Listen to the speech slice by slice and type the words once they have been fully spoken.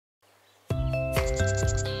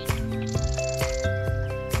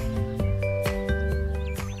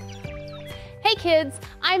kids,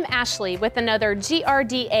 I'm Ashley with another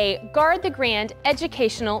GRDA Guard the Grand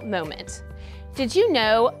educational moment. Did you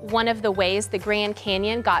know one of the ways the Grand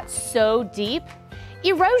Canyon got so deep?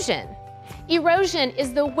 Erosion. Erosion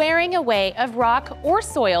is the wearing away of rock or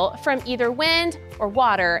soil from either wind or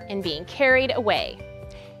water and being carried away.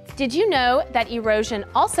 Did you know that erosion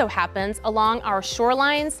also happens along our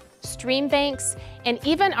shorelines, stream banks, and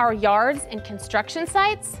even our yards and construction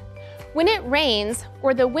sites? When it rains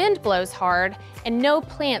or the wind blows hard and no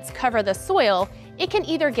plants cover the soil, it can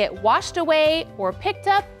either get washed away or picked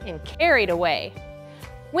up and carried away.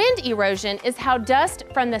 Wind erosion is how dust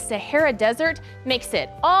from the Sahara Desert makes it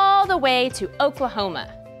all the way to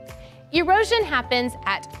Oklahoma. Erosion happens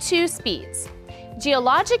at two speeds.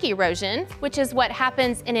 Geologic erosion, which is what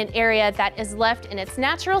happens in an area that is left in its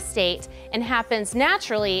natural state and happens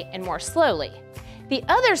naturally and more slowly. The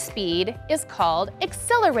other speed is called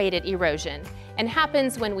accelerated erosion and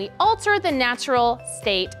happens when we alter the natural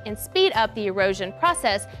state and speed up the erosion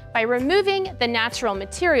process by removing the natural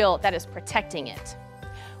material that is protecting it.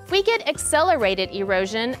 We get accelerated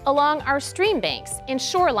erosion along our stream banks and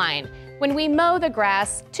shoreline when we mow the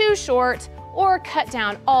grass too short or cut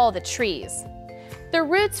down all the trees. The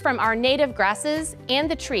roots from our native grasses and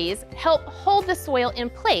the trees help hold the soil in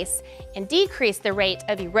place and decrease the rate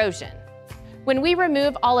of erosion. When we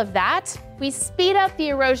remove all of that, we speed up the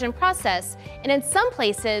erosion process, and in some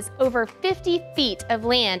places, over 50 feet of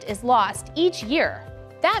land is lost each year.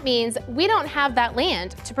 That means we don't have that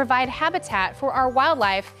land to provide habitat for our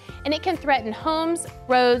wildlife, and it can threaten homes,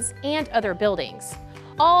 roads, and other buildings.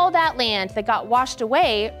 All that land that got washed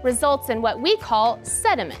away results in what we call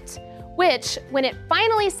sediment, which, when it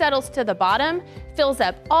finally settles to the bottom, fills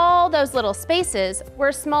up all those little spaces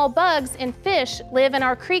where small bugs and fish live in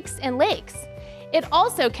our creeks and lakes. It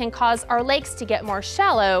also can cause our lakes to get more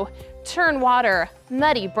shallow, turn water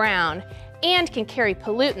muddy brown, and can carry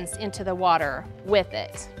pollutants into the water with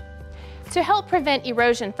it. To help prevent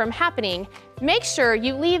erosion from happening, make sure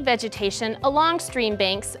you leave vegetation along stream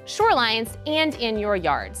banks, shorelines, and in your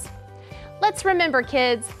yards. Let's remember,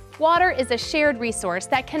 kids, water is a shared resource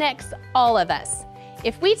that connects all of us.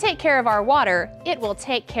 If we take care of our water, it will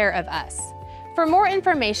take care of us. For more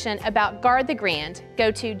information about Guard the Grand, go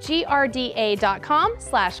to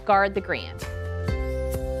grda.com/guardthegrand.